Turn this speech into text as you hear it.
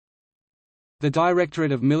The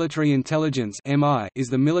Directorate of Military Intelligence (MI) is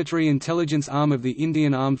the military intelligence arm of the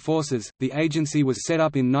Indian Armed Forces. The agency was set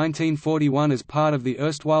up in 1941 as part of the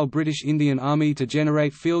erstwhile British Indian Army to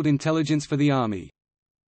generate field intelligence for the Army.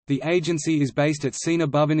 The agency is based at Sena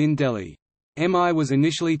Bhavan in Delhi. MI was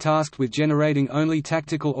initially tasked with generating only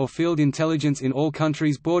tactical or field intelligence in all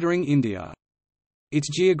countries bordering India.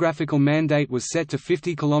 Its geographical mandate was set to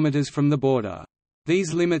 50 km from the border.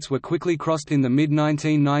 These limits were quickly crossed in the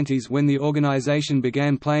mid-1990s when the organization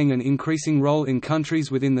began playing an increasing role in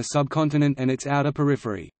countries within the subcontinent and its outer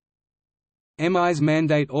periphery. MI's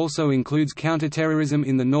mandate also includes counter-terrorism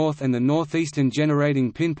in the north and the northeast and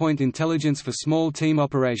generating pinpoint intelligence for small team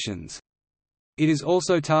operations. It is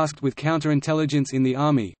also tasked with counterintelligence in the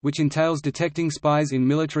Army, which entails detecting spies in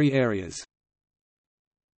military areas.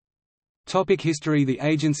 History. The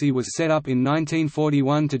agency was set up in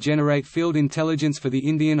 1941 to generate field intelligence for the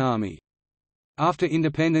Indian Army. After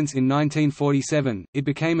independence in 1947, it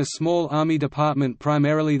became a small army department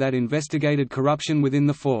primarily that investigated corruption within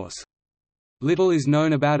the force. Little is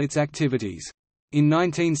known about its activities. In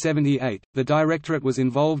 1978, the Directorate was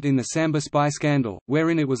involved in the Samba spy scandal,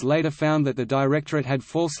 wherein it was later found that the Directorate had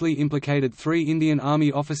falsely implicated 3 Indian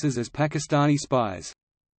Army officers as Pakistani spies.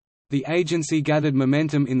 The agency gathered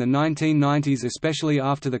momentum in the 1990s, especially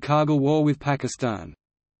after the Kargil War with Pakistan.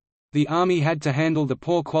 The Army had to handle the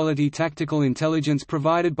poor quality tactical intelligence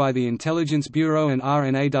provided by the Intelligence Bureau and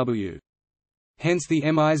RNAW. Hence the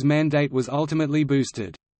MI's mandate was ultimately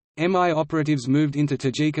boosted. MI operatives moved into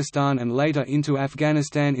Tajikistan and later into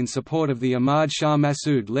Afghanistan in support of the Ahmad Shah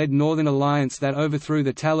Massoud-led Northern Alliance that overthrew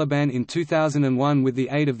the Taliban in 2001 with the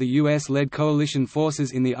aid of the US-led coalition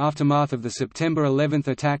forces in the aftermath of the September 11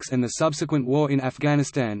 attacks and the subsequent war in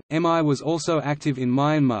Afghanistan. MI was also active in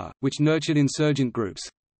Myanmar, which nurtured insurgent groups.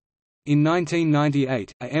 In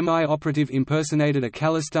 1998, a MI operative impersonated a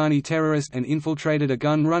Khalistani terrorist and infiltrated a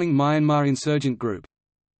gun-running Myanmar insurgent group.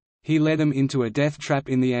 He led them into a death trap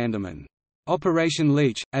in the Andaman. Operation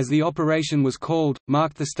Leech, as the operation was called,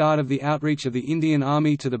 marked the start of the outreach of the Indian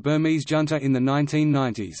Army to the Burmese junta in the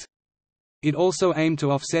 1990s. It also aimed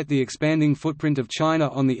to offset the expanding footprint of China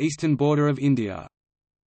on the eastern border of India.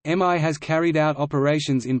 MI has carried out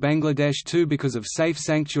operations in Bangladesh too because of safe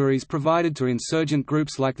sanctuaries provided to insurgent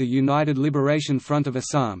groups like the United Liberation Front of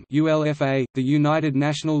Assam (ULFA), the United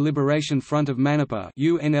National Liberation Front of Manipur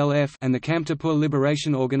 (UNLF), and the Kamtapur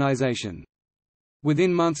Liberation Organization.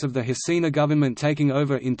 Within months of the Hasina government taking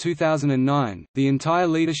over in 2009, the entire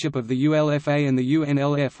leadership of the ULFA and the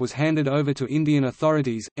UNLF was handed over to Indian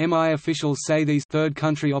authorities. MI officials say these third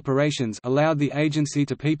country operations allowed the agency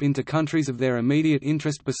to peep into countries of their immediate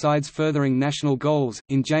interest besides furthering national goals.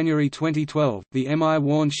 In January 2012, the MI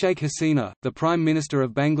warned Sheikh Hasina, the Prime Minister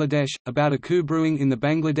of Bangladesh, about a coup brewing in the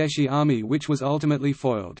Bangladeshi army which was ultimately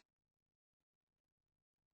foiled.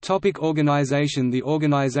 Organization. The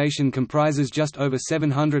organization comprises just over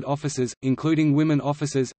 700 officers, including women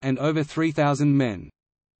officers, and over 3,000 men.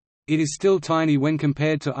 It is still tiny when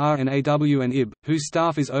compared to RNAW and IB, whose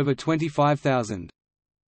staff is over 25,000.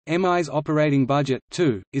 MI's operating budget,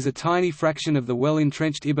 too, is a tiny fraction of the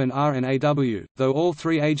well-entrenched IB and RNAW, though all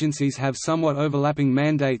 3 agencies have somewhat overlapping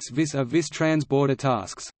mandates vis-a-vis trans-border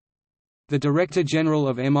tasks. The Director General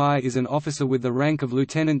of MI is an officer with the rank of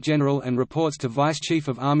Lieutenant General and reports to Vice Chief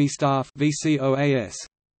of Army Staff (VCOAS).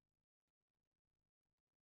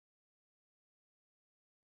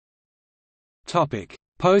 Topic: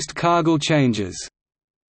 Post-Kargil changes.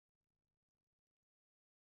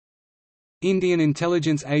 Indian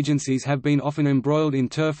intelligence agencies have been often embroiled in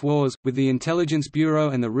turf wars, with the Intelligence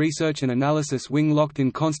Bureau and the Research and Analysis Wing locked in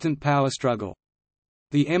constant power struggle.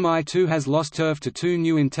 The MI too has lost turf to 2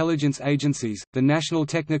 new intelligence agencies, the National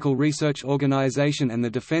Technical Research Organisation and the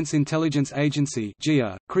Defence Intelligence Agency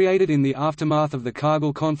created in the aftermath of the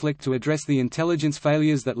Kargil conflict to address the intelligence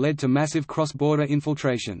failures that led to massive cross-border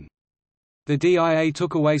infiltration. The DIA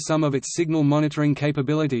took away some of its signal monitoring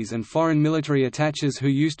capabilities and foreign military attaches who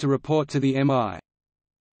used to report to the MI.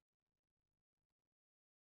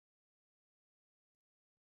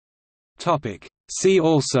 See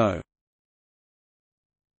also: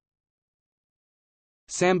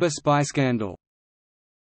 Samba spy scandal.